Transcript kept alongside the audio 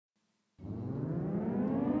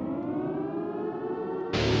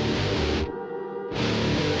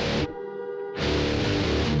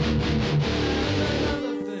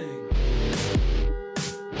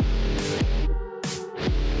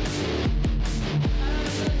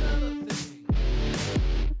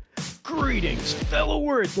Greetings, fellow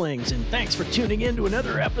Earthlings, and thanks for tuning in to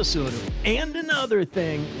another episode of And Another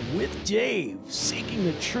Thing with Dave, seeking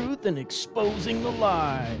the truth and exposing the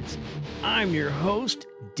lies. I'm your host,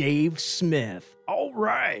 Dave Smith. All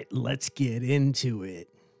right, let's get into it.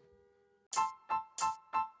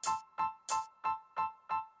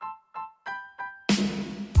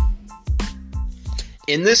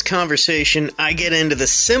 In this conversation, I get into the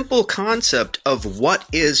simple concept of what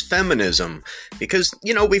is feminism. Because,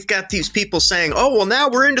 we've got these people saying, oh, well, now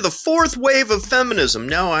we're into the fourth wave of feminism.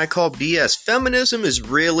 No, I call BS. Feminism is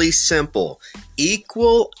really simple.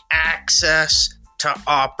 Equal access to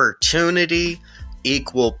opportunity,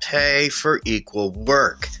 equal pay for equal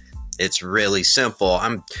work. It's really simple.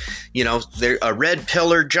 A red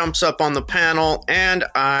pillar jumps up on the panel and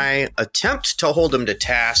I attempt to hold him to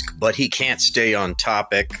task, but he can't stay on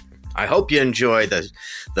topic. I hope you enjoy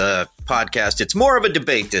the podcast. It's more of a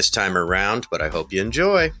debate this time around, but I hope you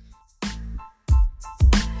enjoy.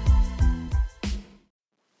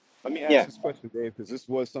 Let me ask this question, Dave, because this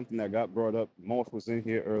was something that got brought up. Morph was in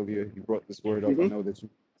here earlier. You brought this word up. I know that you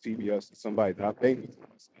CBS and somebody that I think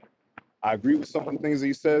I agree with some of the things that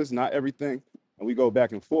he says, not everything, and we go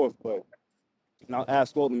back and forth. But and I'll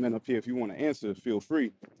ask all the men up here if you want to answer. Feel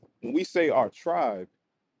free. When we say our tribe,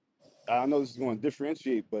 I know this is going to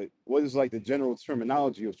differentiate, but what is like the general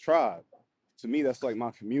terminology of tribe? To me, that's like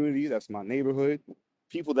my community, that's my neighborhood,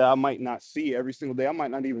 people that I might not see every single day. I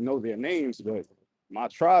might not even know their names, but my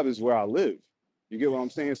tribe is where I live. You get what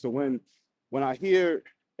I'm saying? So when I hear,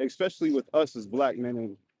 especially with us as black men,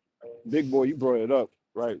 and Big Boy, you brought it up,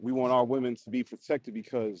 right? We want our women to be protected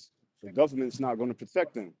because the government's not going to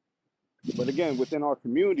protect them. But again, within our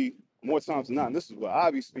community, more times than not, and this is what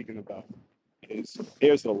I be speaking about, is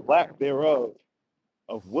there's a lack thereof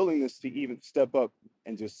of willingness to even step up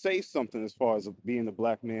and just say something as far as being a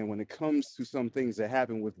black man when it comes to some things that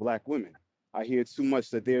happen with black women. I hear too much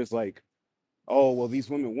that there's like, oh, well, these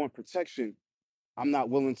women want protection. I'm not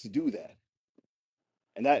willing to do that.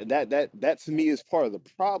 And that to me is part of the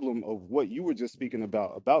problem of what you were just speaking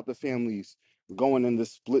about the families going in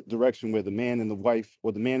this split direction where the man and the wife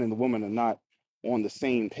or the man and the woman are not on the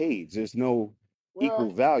same page. There's no equal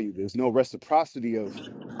value. There's no reciprocity of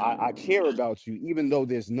I care about you, even though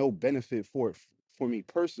there's no benefit for it for me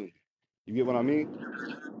personally. You get what I mean?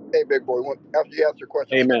 Hey, Big Boy, after you ask your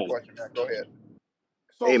question, I got a Amen. question, man. Go ahead.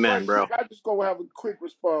 So Amen, right bro. quick, I just gonna have a quick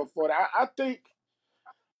response for that. I think,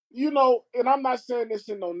 and I'm not saying this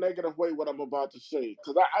in no negative way what I'm about to say,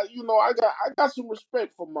 because I got some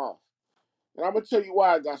respect for Moth. And I'm gonna tell you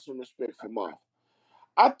why I got some respect for Moth.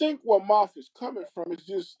 I think where Moth is coming from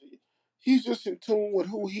is he's just in tune with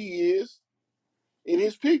who he is and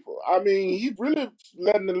his people. I mean, he really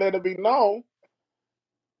let it be known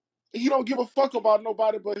he don't give a fuck about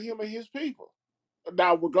nobody but him and his people.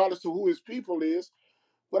 Now, regardless of who his people is.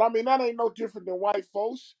 But I mean, that ain't no different than white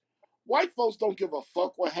folks. White folks don't give a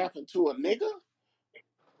fuck what happened to a nigga.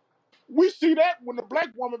 We see that when the black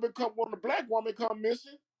woman come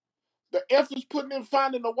missing. The efforts putting in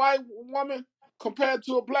finding a white woman compared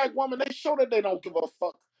to a black woman, they show that they don't give a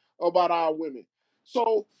fuck about our women.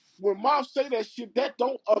 So when mom say that shit, that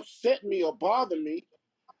don't upset me or bother me.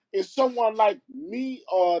 If someone like me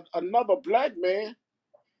or another black man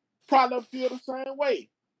probably feel the same way.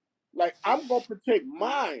 Like I'm gonna protect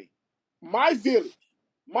my village,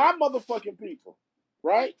 my motherfucking people,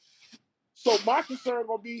 right? So my concern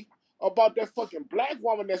gonna be about that fucking black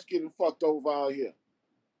woman that's getting fucked over out here.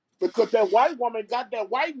 Because that white woman got that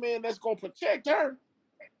white man that's gonna protect her.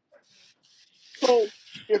 So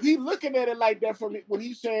if he looking at it like that from when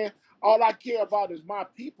he's saying all I care about is my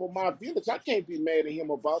people, my village, I can't be mad at him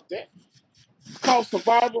about that. It's called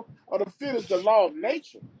survival of the fittest, the law of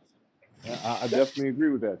nature. I definitely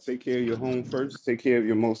agree with that. Take care of your home first. Take care of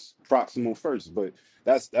your most proximal first. But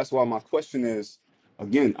that's why my question is,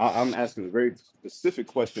 again, I'm asking a very specific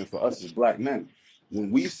question for us as black men.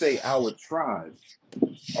 When we say our tribe,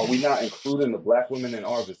 are we not including the black women in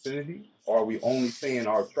our vicinity, or are we only saying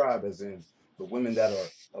our tribe as in the women that are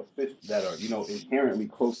inherently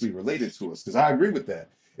closely related to us? Because I agree with that.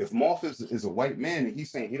 If Moth is a white man and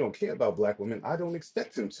he's saying he don't care about black women, I don't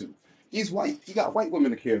expect him to. He's white. He got white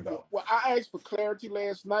women to care about. Well, I asked for clarity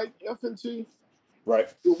last night, FNT.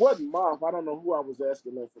 Right. It wasn't Moff. I don't know who I was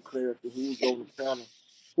asking that for clarity. Who was on the panel?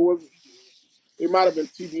 Who was it? It might have been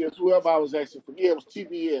TBS. Whoever I was asking for. Yeah, it was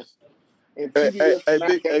TBS. And Hey, hey, TBS hey, and I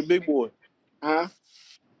big, got, hey, big boy. huh?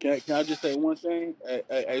 Can I just say one thing?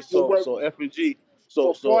 Hey, Well, so F and G. So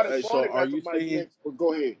well, so 40, hey, so 40 are got the you mic saying? next, but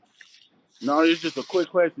go ahead. No, it's just a quick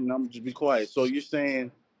question. I'm just be quiet. So you're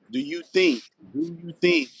saying, do you think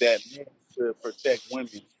that men should protect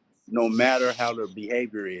women no matter how their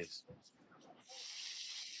behavior is?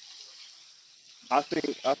 I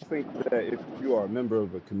think that if you are a member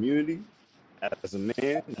of a community, as a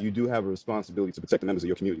man, you do have a responsibility to protect the members of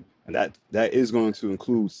your community, and that is going to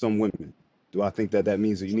include some women. Do I think that that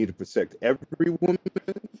means that you need to protect every woman?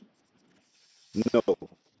 No,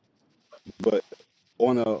 but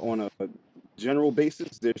on a general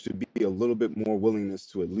basis, there should be a little bit more willingness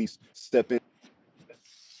to at least step in.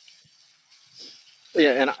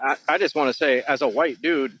 Yeah, and I just want to say, as a white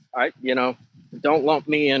dude, don't lump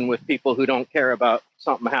me in with people who don't care about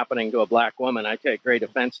something happening to a black woman. I take great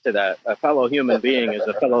offense to that. A fellow human being is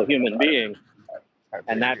a fellow human being, I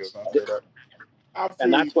and figured you was that's gonna say that. I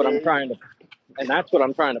and feel you, that's what I'm Dave. trying to and that's what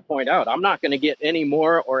I'm trying to point out. I'm not going to get any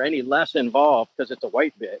more or any less involved because it's a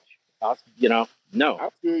white bitch. No, I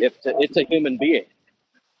feel you. it's a human being.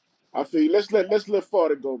 I feel you. Let's let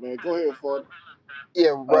Fodder go, man. Go ahead, Fodder.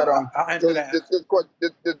 Yeah, right on. I'll answer So that. this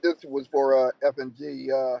was for F and G.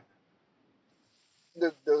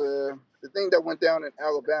 The thing that went down in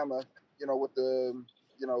Alabama, with the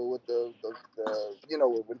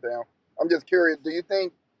what went down. I'm just curious. Do you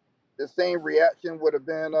think the same reaction would have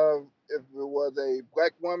been of if it was a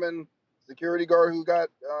black woman security guard who got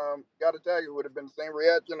attacked? It would have been the same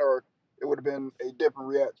reaction, or it would have been a different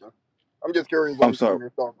reaction. I'm just curious I'm on sorry.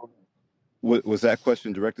 your thoughts on that. Was that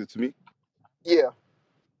question directed to me? Yeah,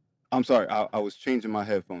 I'm sorry. I was changing my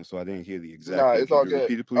headphones, so I didn't hear the exact no, thing. it's Could all you good.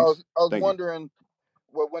 repeat it, I please? was I was Thank you. wondering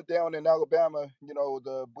what went down in Alabama.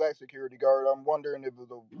 The black security guard. I'm wondering if it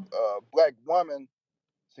was a black woman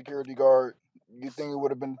security guard. You think it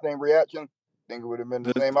would have been the same reaction? Think it would have been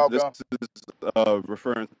the same This outcome? is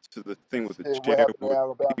referring to the thing with the Yeah, what chair happened in where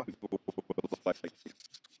Alabama? people were like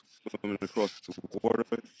swimming across the water.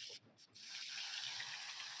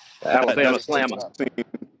 Alabama That's the Slammer. No. same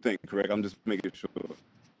thing, correct? I'm just making sure.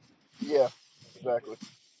 Yeah, exactly.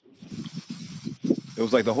 It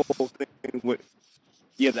was like the whole thing with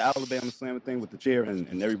the Alabama Slammer thing with the chair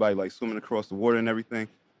and everybody like swimming across the water and everything.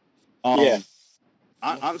 Yeah,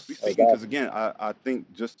 Um, honestly speaking, because exactly. again, I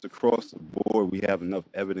think just across the board we have enough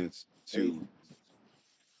evidence to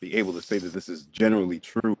be able to say that this is generally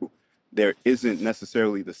true. There isn't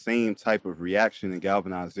necessarily the same type of reaction and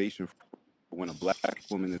galvanization when a black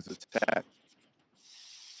woman is attacked.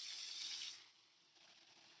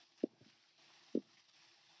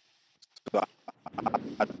 So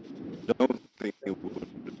I don't think it would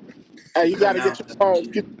Hey, You you got to cutting get out, your phone.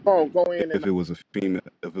 FNG. Get your phone. Go in and if it was a female,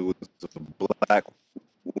 if it was a black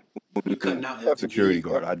You cutting woman out, security FNG.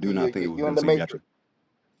 guard. I do not think it would have You been in the the same reaction. matrix?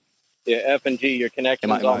 Yeah, F and G, your And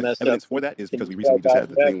my, connection's and all my messed up. evidence for that is Can because you we try recently just back had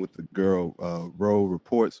the again? thing with the girl Roe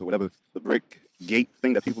report. So whatever the brick gate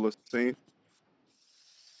thing that people are saying.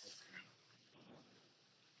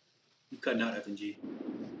 You cutting out, FNG.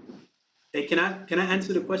 Hey, can I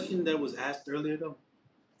answer the question that was asked earlier though?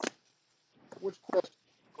 which question?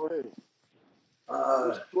 Go ahead. Which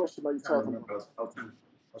Uh, question are you trying to talking remember. about? I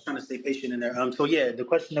was trying to stay patient in there. So yeah, the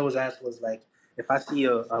question that was asked was like, if I see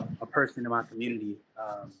a person in my community,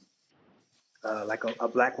 like a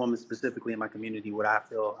black woman specifically in my community, would I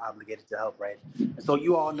feel obligated to help, right? And so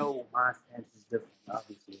you all know my stance is different,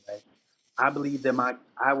 obviously, right? I believe that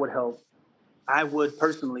I would help. I would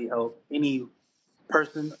personally help any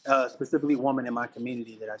person, specifically woman in my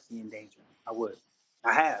community that I see in danger. I would.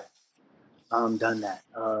 I have done that.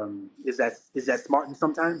 Is that smart? And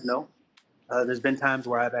sometimes no. There's been times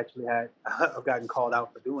where I've actually I've gotten called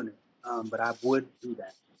out for doing it, but I would do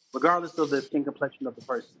that, regardless of the skin complexion of the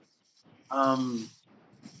person. Um,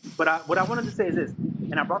 but what I wanted to say is this,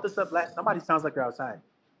 and I brought this up last. Somebody sounds like they're outside.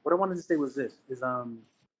 What I wanted to say was this: is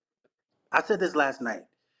I said this last night,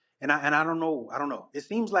 and I don't know. I don't know. It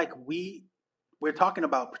seems like we're talking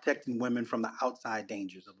about protecting women from the outside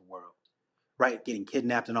dangers of the world, right? Getting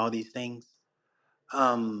kidnapped and all these things.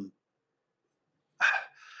 Um,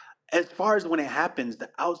 as far as when it happens, the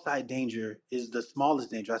outside danger is the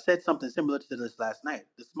smallest danger. I said something similar to this last night.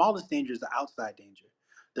 The smallest danger is the outside danger.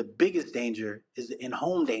 The biggest danger is the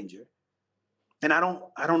in-home danger. And I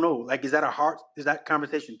don't know. Like, is that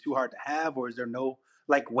conversation too hard to have, or is there no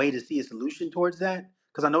like way to see a solution towards that?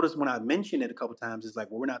 Because I noticed when I mentioned it a couple times, it's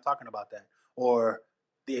like, well, we're not talking about that, or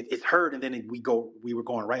it's heard, and then we were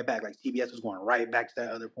going right back. Like TBS was going right back to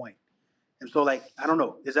that other point. And so, like, I don't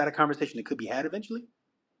know. Is that a conversation that could be had eventually?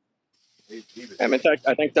 In fact,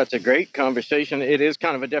 I think that's a great conversation. It is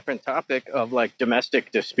kind of a different topic of like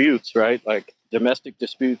domestic disputes, right? Like domestic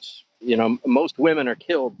disputes, most women are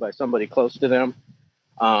killed by somebody close to them.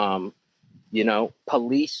 Um,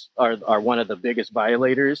 police are one of the biggest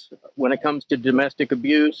violators when it comes to domestic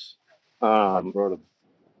abuse. I Um, brought up.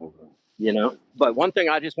 but one thing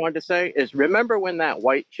I just wanted to say is remember when that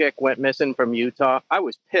white chick went missing from Utah? I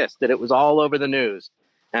was pissed that it was all over the news.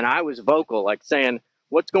 And I was vocal, like saying,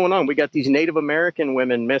 what's going on? We got these Native American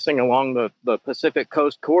women missing along the Pacific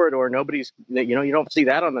Coast corridor. Nobody's, you don't see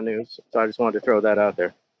that on the news. So I just wanted to throw that out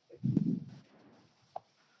there.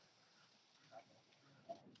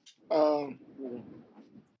 Um,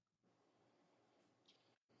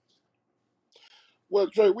 well,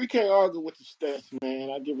 Dre, we can't argue with the stats,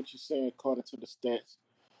 man. I get what you're saying according to the stats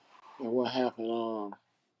and what happened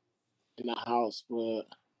in the house, but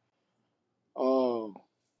um,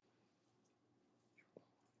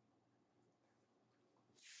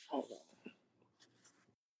 hold on.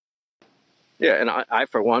 Yeah, and I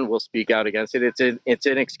for one will speak out against it. It's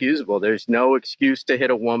inexcusable. There's no excuse to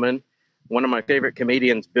hit a woman. One of my favorite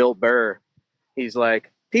comedians, Bill Burr, he's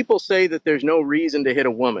like, people say that there's no reason to hit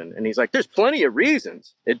a woman, and he's like, there's plenty of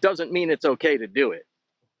reasons. It doesn't mean it's okay to do it.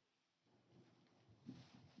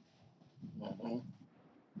 Mhm.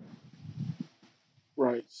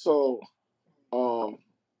 Right. So, um,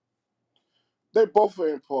 they both are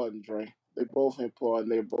important, Dre. They both important.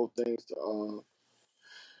 They're both things to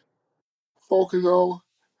focus on.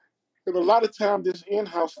 And a lot of times, this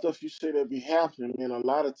in-house stuff you say that be happening, man. A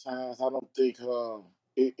lot of times, I don't think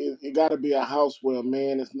it got to be a house where a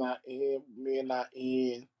man is not in, men not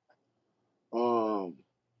in. Um,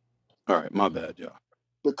 All right, my bad, y'all.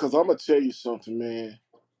 because I'm gonna tell you something, man.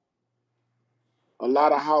 A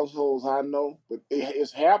lot of households I know, but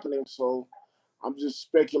it's happening. So I'm just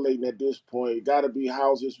speculating at this point. It got to be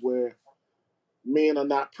houses where men are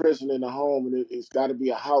not present in the home, and it's got to be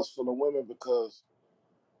a house full of women because,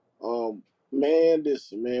 man,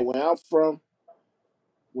 listen, man, where I'm from,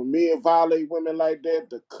 when men violate women like that,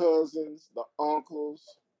 the cousins, the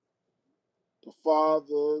uncles, the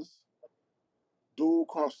fathers, dude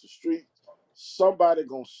across the street, somebody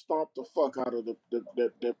gonna stomp the fuck out of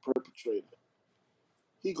that perpetrator.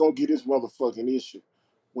 He gonna get his motherfucking issue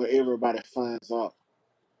when everybody finds out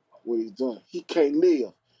what he's done. He can't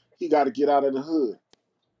live. He got to get out of the hood.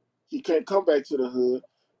 He can't come back to the hood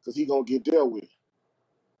because he gonna get dealt with.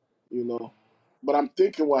 You know. But I'm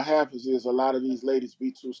thinking what happens is a lot of these ladies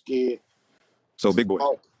be too scared So, to big boy.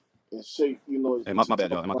 talk and say, Hey, to my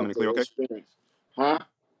bad, talk y'all. Am I coming about in clear? their Okay. experience. Huh?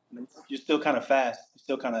 You're still kind of fast. You're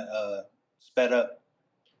still kind of sped up.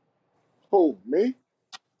 Who, me?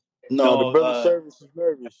 No, the No, brother service is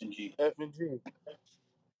nervous. FNG. F and G.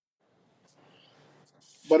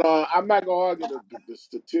 But I'm not gonna argue the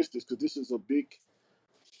statistics because this is a big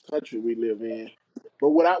country we live in.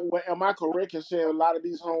 But am I correct in saying a lot of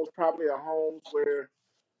these homes probably are homes where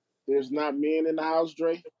there's not men in the house,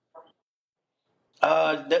 Dre?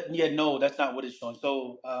 Yeah, no, that's not what it's showing.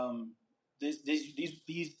 So,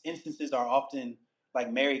 these instances are often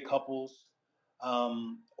like married couples,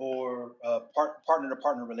 or partner to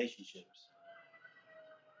partner relationships.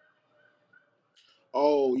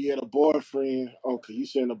 Oh yeah, the boyfriend. Okay, you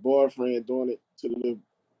saying the boyfriend doing it to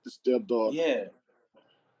the stepdaughter? Yeah,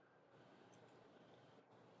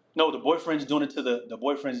 no, the boyfriend's doing it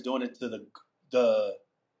to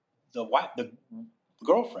the wife, the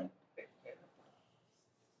girlfriend.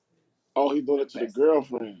 Oh, he doing it to the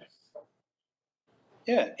girlfriend.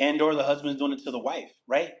 Yeah, and or the husband's doing it to the wife,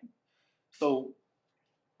 right? So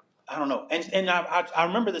I don't know. And I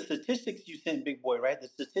remember the statistics you sent, Big Boy, right? The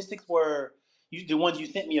statistics were the ones you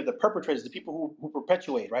sent me of the perpetrators, the people who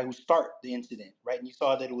perpetuate, right, who start the incident, right? And you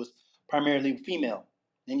saw that it was primarily female.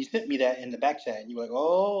 And you sent me that in the back chat, and you were like,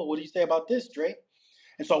 "Oh, what do you say about this, Dre?"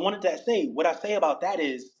 And so I wanted to say, what I say about that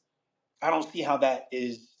is, I don't see how that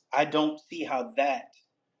is. I don't see how that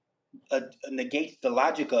negates the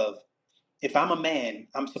logic of, if I'm a man,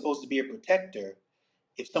 I'm supposed to be a protector.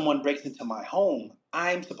 If someone breaks into my home,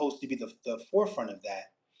 I'm supposed to be the forefront of that.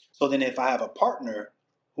 So then if I have a partner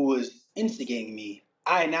who is instigating me,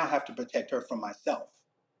 I now have to protect her from myself.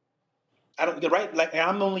 I don't, right? Like,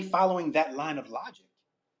 I'm only following that line of logic.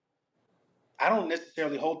 I don't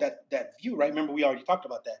necessarily hold that view, right? Remember, we already talked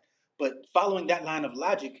about that. But following that line of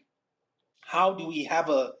logic, how do we have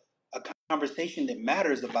a conversation that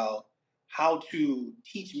matters about how to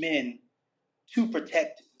teach men to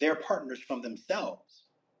protect their partners from themselves?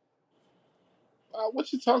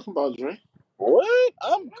 What you talking about, Dre? What?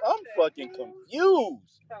 I'm fucking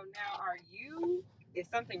confused. So now, are you? Is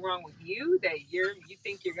something wrong with you that you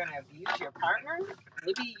think you're gonna abuse your partner?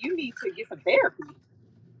 Maybe you need to get some therapy.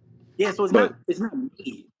 Yeah, so But it's not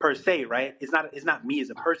me per se, right? It's not me as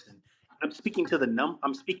a person.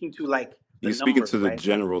 I'm speaking to like the he's speaking to numbers, the right? Like,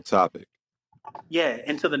 general topic. yeah,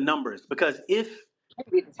 and to the numbers, because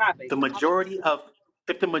Maybe the topic. the majority of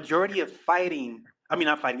if the majority of fighting, I mean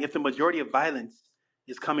not fighting, if the majority of violence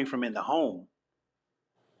is coming from in the home,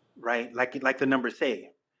 right? Like the numbers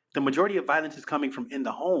say, the majority of violence is coming from in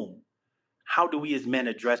the home. how do we as men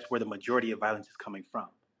address where the majority of violence is coming from?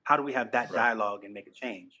 How do we have that Right. dialogue and make a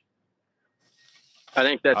change? I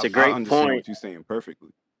think that's a I great understand point. what you're saying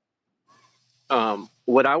perfectly.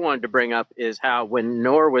 What I wanted to bring up is how when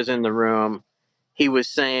Noor was in the room, he was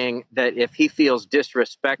saying that if he feels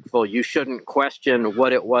disrespectful, you shouldn't question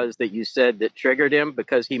what it was that you said that triggered him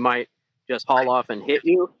because he might just haul off and hit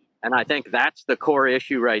you. And I think that's the core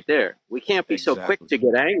issue right there. We can't be so quick Exactly. to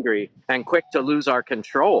get angry and quick to lose our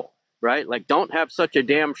control, right? Like, don't have such a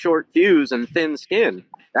damn short fuse and thin skin.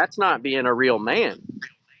 That's not being a real man,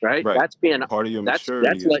 right? Right. That's being, Part of your that's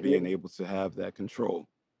maturity is letting being you, able to have that control.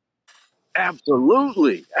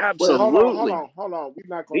 absolutely, Wait, absolutely. hold on.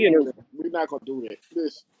 We're not gonna Being do a, that. We're not gonna do that.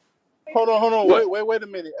 Listen, Hold on. what? Wait a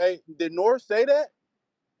minute. Hey, did North say that?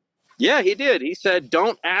 Yeah, he did. He said,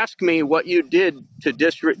 "Don't ask me what you did to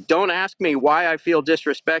Don't ask me why I feel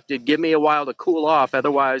disrespected. Give me a while to cool off,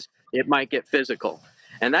 otherwise it might get physical."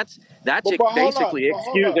 And that's but hold up, basically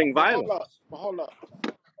excusing violence. but hold up.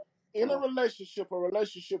 In a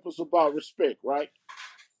relationship is about respect, right?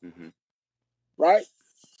 Hmm. Right?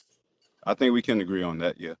 I think we can agree on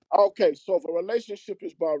that. Yeah. Okay, so if a relationship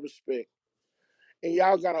is about respect, and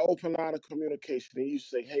y'all got an open line of communication, and you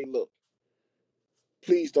say, "Hey, look,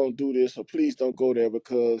 please don't do this, or please don't go there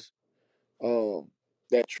because um,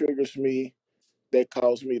 that triggers me. That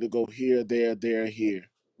caused me to go here, there, here,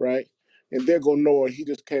 right?" And they're gonna know it. He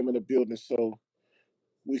just came in the building, so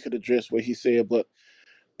we could address what he said. But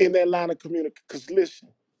in that line of communication, because listen,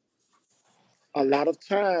 a lot of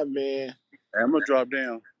time, man, I'm gonna drop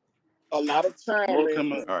down. a lot of time, More man.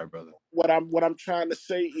 come up. All right, brother. What I'm trying to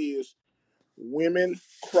say is women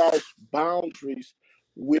cross boundaries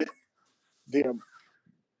with their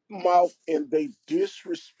mouth and they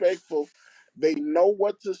disrespectful. They know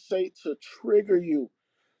what to say to trigger you.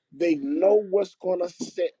 They know what's gonna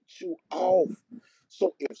set you off.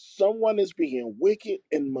 So if someone is being wicked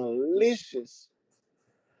and malicious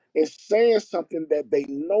and saying something that they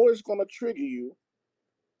know is gonna trigger you,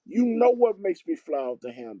 you know what makes me fly off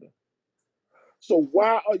the handle. So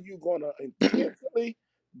why are you gonna intentionally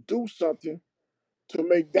do something to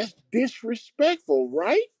make that's disrespectful,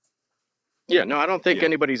 right? Yeah, no, I don't think Yeah.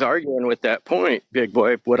 anybody's arguing with that point, big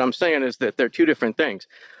boy. What I'm saying is that they're two different things.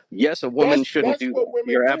 Yes, a woman shouldn't That's do what that.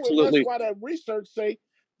 women You're do, and that's absolutely why that research say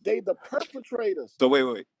they the perpetrators. So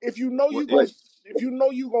wait. If you know What? you going if you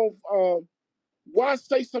know you gonna why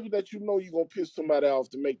say something that you know you gonna piss somebody off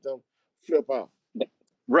to make them flip out?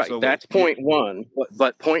 right. So wait. That's Yeah. point one.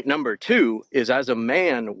 But point number two is as a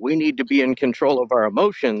man, we need to be in control of our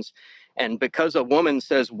emotions. And because a woman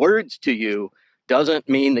says words to you doesn't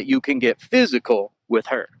mean that you can get physical with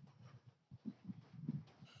her.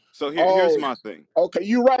 So here's Oh, my thing. okay,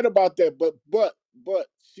 you're right about that, but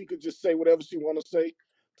she could just say whatever she want to say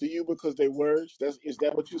to you because they words. That's is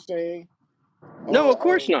that what you're saying? No, of Uh,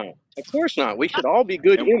 course not. Of course not. We should all be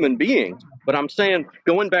good And human beings. But I'm saying,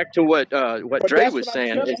 going back to what but Dre that's was what I'm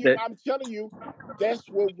saying, telling is you. that I'm telling you, that's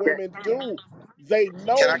what Can, women do. They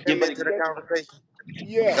can I know Yeah, come but into the that. conversation?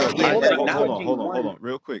 Yeah, so yeah, hold but up, hold, hold hold up. on, acknowledging hold one. on,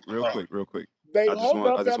 real quick. They I just hold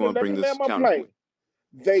want up, I just family. want to Let bring me this land my counterpoint. plane.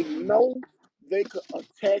 They know they could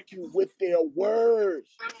attack you with their words.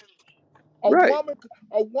 A right. woman,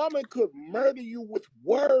 a woman could murder you with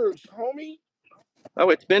words, homie. Oh,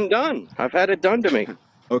 it's been done. I've had it done to me.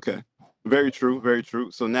 Okay. Very true, very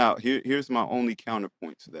true. So now here's my only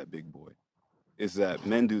counterpoint to that, big boy, is that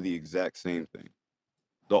men do the exact same thing.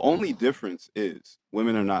 The only difference is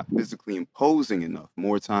women are not physically imposing enough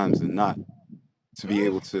more times than not to be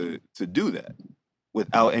able to do that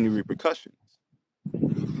without any repercussions.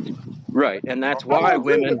 Right. And that's I why don't Okay.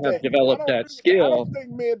 agree women with have that. I developed don't that agree with that. I skill. don't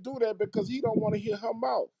think men do that because he don't want to hear her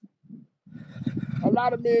mouth. A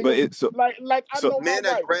lot of men But go it so like I so know my Men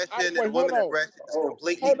wife. aggression Wait, and women aggression is oh,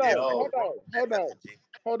 completely different. That hold on, nothing, G.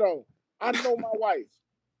 hold on. I know my wife.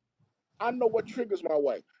 I know what triggers my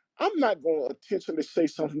wife. I'm not going to intentionally say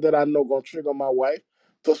something that I know going to trigger my wife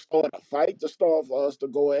to start a fight, to start for us to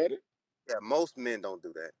go at it. Yeah, most men don't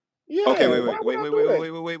do that. okay, Yeah, why would I do that?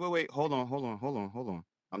 wait. Hold on.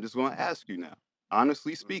 I'm just going to ask you now.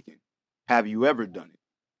 Honestly Mm. speaking, have you ever done it?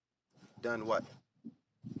 Done what?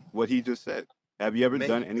 What he just said. Have you ever Me?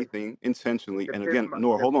 done anything intentionally? To And piss again, my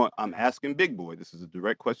Nor, to, hold on. I'm asking Big Boy. This is a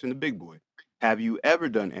direct question to Big Boy. Have you ever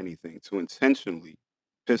done anything to intentionally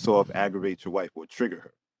piss off, aggravate your wife, or trigger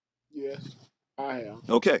her? Yes, I have.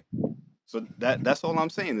 Okay. So that's all I'm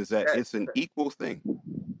saying is that that it's an equal thing.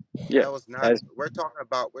 Yeah. that was not. As We're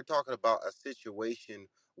talking about a situation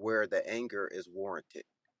where the anger is warranted.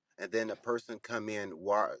 and then a person come in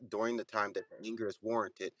during the time that the anger is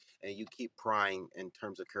warranted, and you keep prying in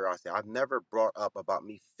terms of curiosity. I've never brought up about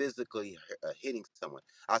me physically hitting someone.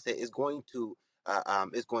 I said it's going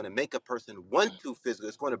to make a person want to physically.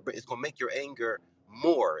 It's going to make your anger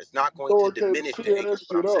more. It's not going So to it can diminish the clear anger. that Is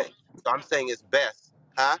what shit I'm up. saying. So I'm saying it's best,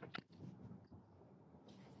 huh?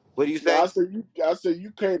 What do you No, say? I said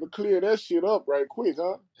you came to clear that shit up right quick,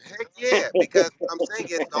 huh? Heck yeah, because what I'm saying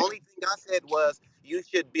is the only thing I said was you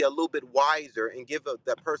should be a little bit wiser and give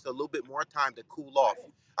that person a little bit more time to cool off.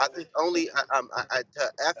 I think only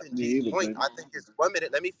to F and Me G's either, point, baby. I think it's 1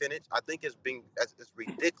 minute. Let me finish. I think it's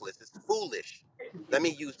ridiculous. It's foolish. Let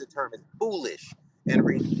me use the term. It's foolish and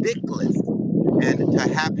ridiculous, and to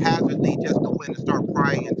haphazardly just go in and start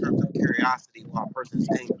prying in terms of curiosity while a person's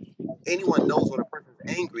angry. Anyone knows when a person's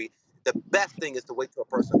angry. The best thing is to wait till a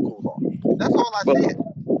person cool off. That's all I Well, said.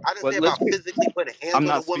 I didn't well, say let's about be physically putting hands I'm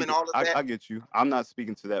on a not woman, speaking. all of that. I get you. I'm not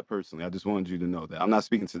speaking to that personally. I just wanted you to know that I'm not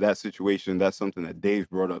speaking to that situation. That's something that Dave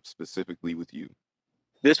brought up specifically with you.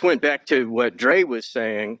 this went back to what Dre was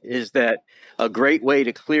saying is that a great way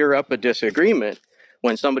to clear up a disagreement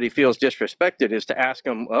when somebody feels disrespected is to ask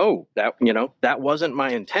them, "Oh, that wasn't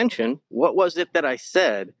my intention. What was it that I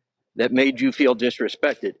said that made you feel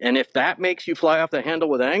disrespected?" And if that makes you fly off the handle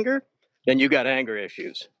with anger, then you got anger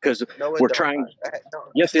issues because No, it we're don't. trying. No.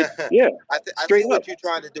 Yes, it. Yeah, I straight see up. what you're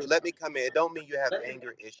trying to do. Let me come in. It don't mean you have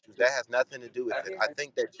anger issues. That has nothing to do with it. I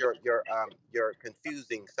think that you're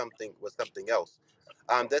confusing something with something else.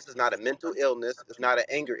 This is not a mental illness. It's not an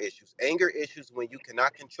anger issues. Anger issues when you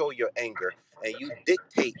cannot control your anger and you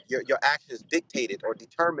dictate your actions dictated or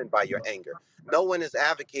determined by your anger. No one is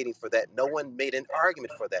advocating for that. No one made an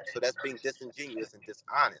argument for that. So that's being disingenuous and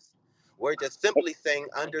dishonest. We're just simply saying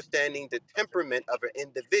understanding the temperament of an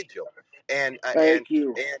individual and uh, and Thank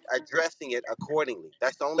you. and addressing it accordingly.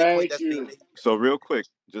 That's the only point Thank that's being you. made. So real quick,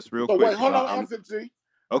 just real So quick, wait, because hold on, I'm FNG.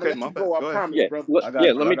 I'm gonna okay. let My you bad. go. I Go ahead. promise, brother. I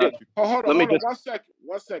Yeah. got you. I got you. Hold Let me on, just. 1 second.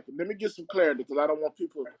 1 second. Let me get some clarity because I don't want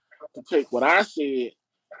people to take what I said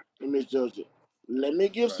and misjudge it. Let me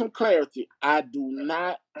give Right. some clarity. I do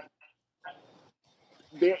not.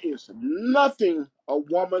 There is nothing a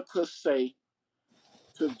woman could say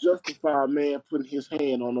to justify a man putting his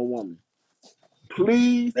hand on a woman.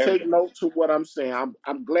 Please There we take go. note to what I'm saying.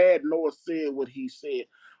 I'm glad Noah said what he said.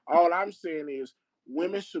 All I'm saying is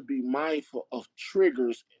women should be mindful of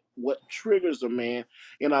triggers, what triggers a man.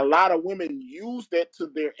 And a lot of women use that to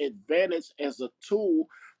their advantage as a tool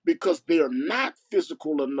because they're not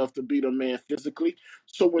physical enough to beat a man physically.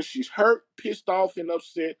 So when she's hurt, pissed off, and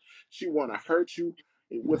upset, she wanna hurt you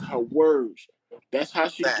with her words. That's how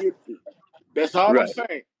she Fact. gets you. That's all I'm Right.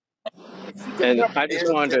 saying. If she could And never I just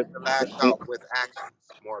Men tend wanted to lash to. out with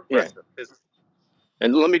actions, more Yeah. aggressive, physically.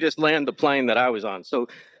 And let me just land the plane that I was on. So,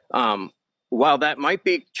 while that might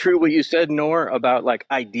be true, what you said, Nor, about like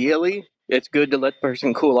ideally it's good to let the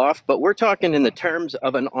person cool off, but we're talking in the terms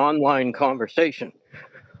of an online conversation,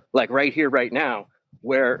 like right here, right now,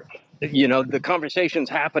 where the conversation's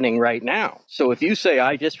happening right now. So if you say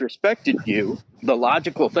I disrespected you, the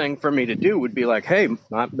logical thing for me to do would be like, hey,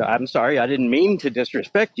 I'm sorry, I didn't mean to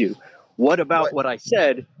disrespect you. What about What? what I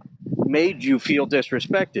said made you feel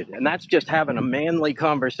disrespected? And that's just having a manly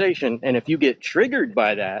conversation. And if you get triggered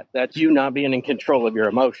by that, that's you not being in control of your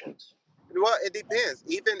emotions. Well, it depends.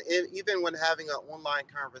 Even when having an online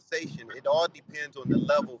conversation, it all depends on the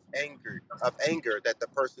level of anger that the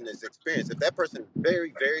person is experiencing. If that person is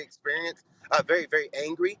very very experienced, very very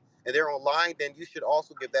angry, and they're online, then you should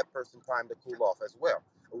also give that person time to cool off as well.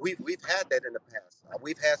 We've had that in the past.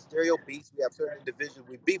 We've had stereo beefs. We have certain individuals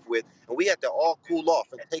we beef with, and we had to all cool off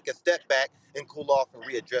and take a step back and cool off and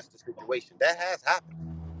readdress the situation. That has happened.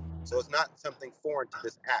 So it's not something foreign to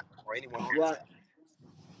this app or anyone on this right. app.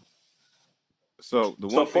 So the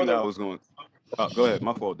So one for thing that I the was going. Go ahead.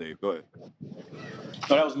 My fault, Dave. Go ahead.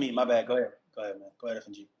 no, that was me. My bad. Go ahead. Go ahead, man. Go ahead,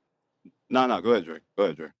 FNG. No, no. Go ahead, Dre. Go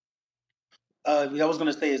ahead, Dre. What I was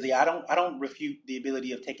gonna say is I don't refute the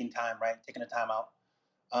ability of taking time, right? Taking a time out.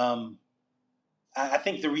 Um, I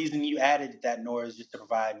think the reason you added that, Nora, is just to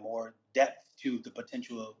provide more depth to the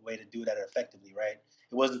potential way to do that effectively, right?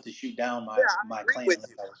 It wasn't to shoot down Yeah, I my agree claim with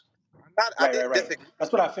unless you. I was I'm not. I right, right, didn't right. disagree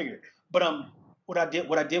That's with what you. I figured. But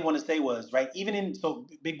what I did want to say was right. Even in so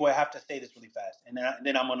big boy, I have to say this really fast, and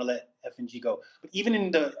then I'm gonna let F and G go. But even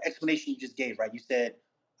in the explanation you just gave, right? You said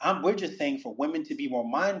we're just saying for women to be more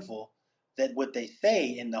mindful that what they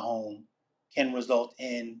say in the home can result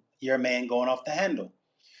in your man going off the handle.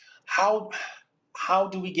 How how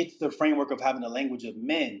do we get to the framework of having the language of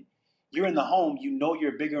men? You're in the home, you know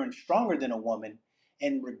you're bigger and stronger than a woman,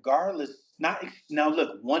 and regardless, not now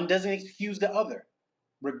look, one doesn't excuse the other.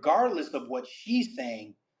 Regardless of what she's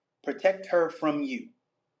saying, protect her from you.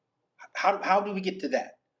 How do we get to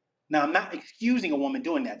that? Now, I'm not excusing a woman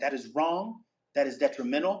doing that. That is wrong. That is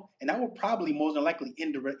detrimental, and that will probably more than likely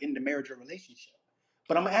end the marriage or relationship.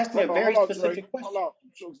 But I'm asking a very Hold on, Dre. specific question. Hold on.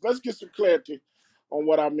 So let's get some clarity on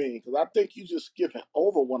what I mean, because I think you just skipping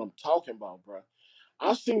over what I'm talking about, bro.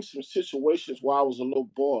 I've seen some situations where I was a little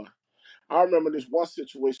boy. I remember this one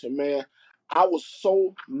situation, man. I was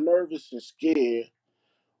so nervous and scared.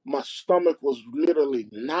 My stomach was literally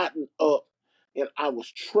knotting up, and I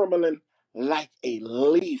was trembling like a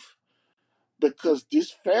leaf because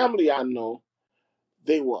this family I know,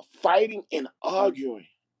 they were fighting and arguing.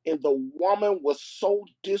 And the woman was so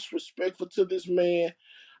disrespectful to this man.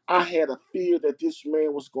 I had a fear that this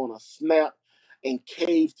man was gonna snap and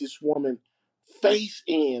cave this woman face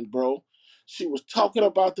in, bro. She was talking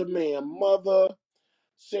about the man mother,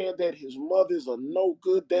 saying that his mother's a no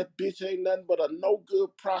good. That bitch ain't nothing but a no good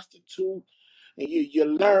prostitute. And you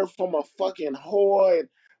learn from a fucking whore. And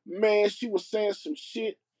man, she was saying some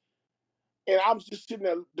shit. And I was just sitting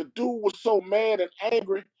there. The dude was so mad and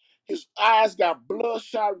angry. His eyes got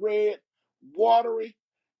bloodshot red, watery.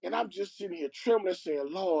 And I'm just sitting here trembling, saying,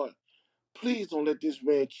 Lord, please don't let this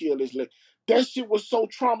man kill his leg. That shit was so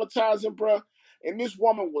traumatizing, bro. And this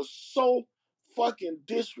woman was so fucking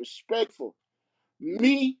disrespectful.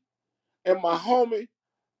 Me and my homie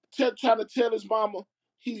trying to tell his mama,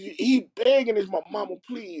 he begging his mama,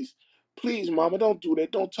 please, please, mama, don't do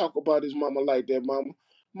that. Don't talk about his mama like that, mama.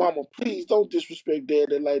 Mama, please don't disrespect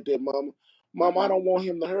daddy like that, mama. Mama, I don't want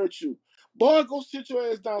him to hurt you. Boy, go sit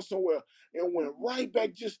your ass down somewhere. And went right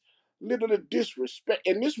back, just literally disrespect.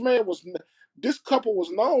 And this couple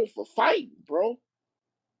was known for fighting, bro.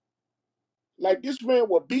 Like this man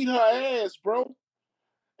would beat her ass, bro.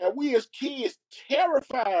 And we as kids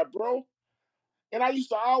terrified, bro. And I used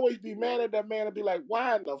to always be mad at that man and be like,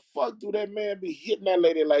 why in the fuck do that man be hitting that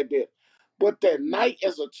lady like that? But that night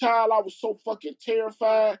as a child, I was so fucking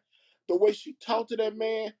terrified. The way she talked to that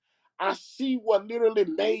man, I see what literally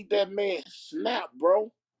made that man snap,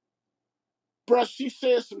 bro. Bruh, she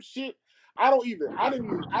said some shit. I don't even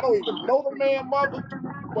know the man mother,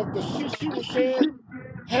 but the shit she was saying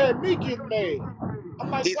had me getting mad. I'm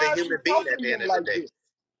like, He's a why is she human being talking at to the him end of the like day. this?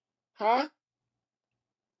 Huh?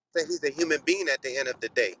 Say he's a human being at the end of the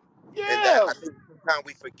day, and that Yeah. I think sometimes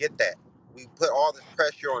we forget that. We put all this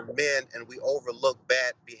pressure on men and we overlook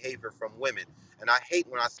bad behavior from women. And I hate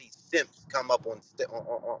when I see simps come up on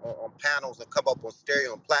panels and come up on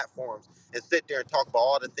stereo and platforms and sit there and talk about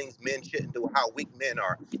all the things men shouldn't do, how weak men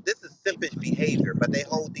are. This is simpish behavior, but they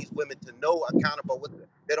hold these women to no accountable.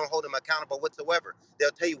 They don't hold them accountable whatsoever.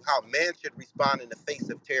 They'll tell you how men should respond in the face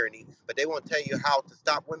of tyranny, but they won't tell you how to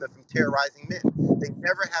stop women from terrorizing men. They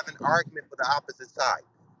never have an argument for the opposite side.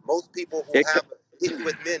 Most people who It, have issues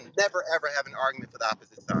with men never ever have an argument for the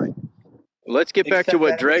opposite side. let's get back to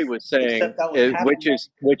what Dre was saying, Except that was happening.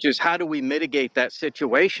 which is how do we mitigate that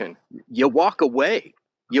situation? You walk away.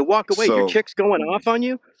 You walk away. Your So chick's going off on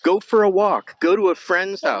you. Go for a walk. Go to a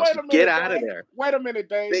friend's So house. wait a Get minute, out of Dave. there. Wait a minute,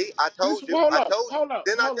 Dave. See, I This told you. hold I up, told you. hold up,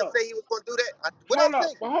 Didn't I hold just up, say he was going to do that? What I hold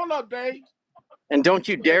up, say? but hold up, Dave. And don't This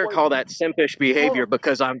you man dare wait, call that simpish hold behavior up,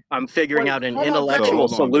 because I'm figuring wait, out an hold up, so intellectual Dave.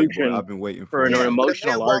 hold on, big boy. solution I've been waiting for for an Yeah, you. the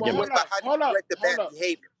man emotional walk But away, argument. hold but up, how do you hold up, correct the hold bad up,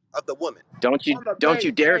 behavior of the woman? hold up, Don't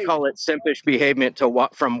you Dave, dare Dave. call it simpish behavior to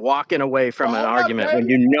from walking away But from an hold up, argument when Dave.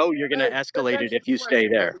 you know you're going to Dave, let me escalate it ask you if a you stay question,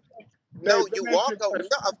 there. Dave. No, Dave, let you me ask walk. you a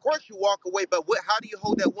question. No, of course you walk away, but how do you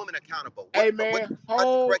hold that woman accountable? Hey What? man, How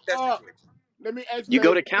do you hold correct that up. situation? Let me ask You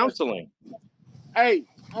go Dave to a question. counseling, Hey,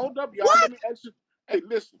 hold up, y'all. Let What? me ask you. Hey,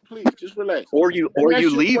 listen, please, just relax. or you Let me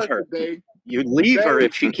ask you a leave her. question, Dave. You leave her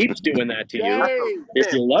if Dave, she keeps doing that to you. That's a Dave. If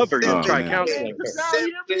simp. you love her, you'll Oh try Simpish man, Man, counseling behavior. can her. y'all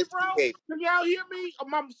hear me, Simpish bro? behavior. Can y'all hear me?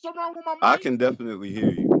 Am I something wrong with my I mic? can definitely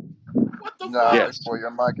hear you. What the Nah, fuck? big Yes. boy,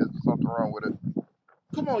 your mic is something wrong with it.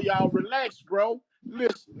 Come on, y'all, relax, bro.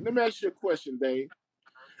 Listen, let me ask you a question, Dave.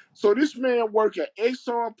 So this man work at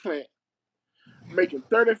Exxon plant, making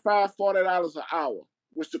 $35, $40 an hour,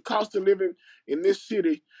 which the cost of living in this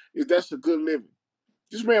city is that's a good living.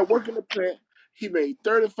 This man working the plant, he made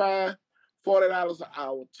 $35, $40 an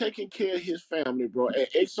hour, taking care of his family, bro,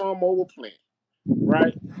 at Exxon Mobil plant,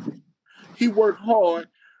 right? He worked hard,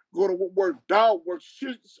 go to work, dog work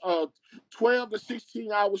shifts, 12 to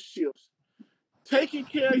 16-hour shifts, taking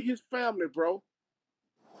care of his family, bro.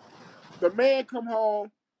 The man come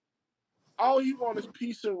home, all he want is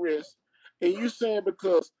peace and rest. And you saying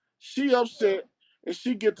because she upset and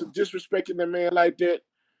she get to disrespecting the man like that,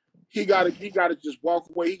 he gotta just walk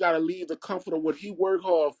away. He gotta leave the comfort of what he worked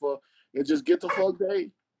hard for and just get the fuck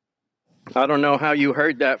day. I don't know how you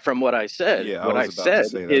heard that from what I said. Yeah, I What was I about to said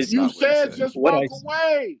say that's is You not what he said said. just what walk I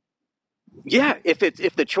away. Yeah,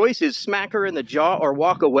 if the choice is smack her in the jaw or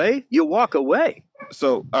walk away, you walk away.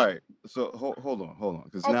 So, all right. So hold on,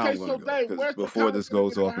 because now Okay, I'm gonna so go. Dave, Because where's the before this accountability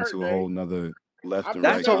goes for off her, into a Dave? whole nother left I'm and just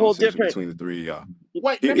right That's a saying. whole conversation different. between the three of y'all.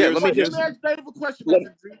 Wait, Yeah, Here's let here's me ask Dave a question, let,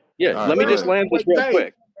 Mr. G. yeah, all let right. me Go just ahead. land this Wait, real Dave,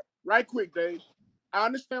 quick. right quick, Dave. I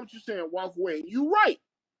understand what you're saying. Walk away. You're right.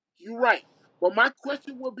 You're right. But my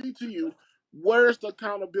question will be to you: where's the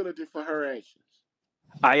accountability for her actions?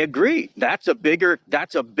 I agree. That's a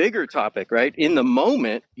bigger topic, right? In the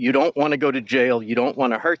moment, you don't want to go to jail, you don't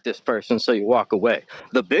want to hurt this person, so you walk away.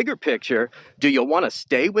 The bigger picture, do you want to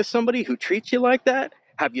stay with somebody who treats you like that?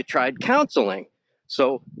 Have you tried counseling?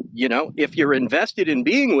 So, if you're invested in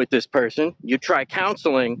being with this person, you try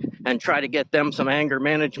counseling and try to get them some anger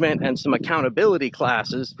management and some accountability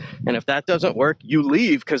classes. And if that doesn't work, you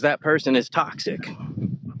leave because that person is toxic.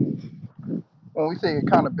 When we say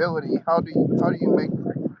accountability, how do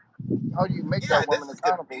you make Yeah, that this woman is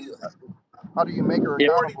accountable? confusing. How do you make her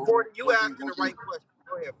If, 40, accountable 40, you when asking the right question.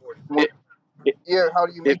 Go ahead, 40. when if, if, yeah? How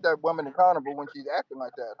do you if make that woman accountable when she's acting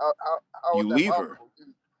like that? How is You that leave her. possible?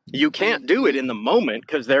 You can't do it in the moment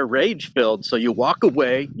because they're rage filled. So you walk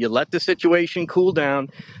away, you let the situation cool down.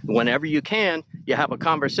 Whenever you can, you have a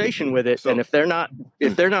conversation with it. And So if they're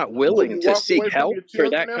not So willing you to walk seek away from help your for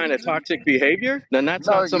children, that kind Mr. of G? toxic behavior, then that's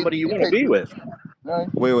No, not somebody you you want to take be with. no.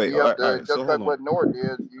 wait. You have All to right. So just like hold on. what Nora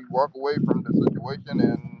did. You walk away from the situation,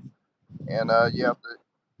 and you have to.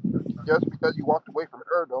 Just because you walked away from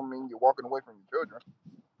her, don't mean you're walking away from your children.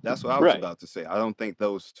 That's what I was Right. about to say. I don't think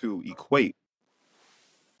those two equate.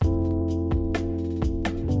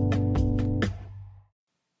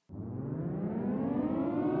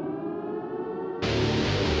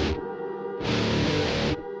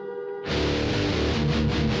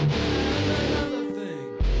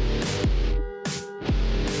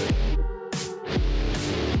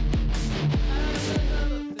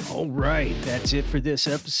 All right, that's it for this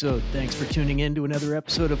episode. Thanks for tuning in to another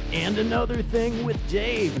episode of And Another Thing with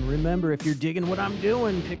Dave. And remember, if you're digging what I'm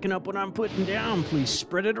doing, picking up what I'm putting down, please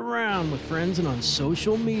spread it around with friends and on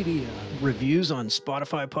social media. Reviews on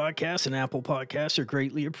Spotify podcasts and Apple podcasts are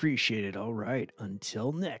greatly appreciated. All right,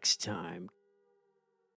 until next time.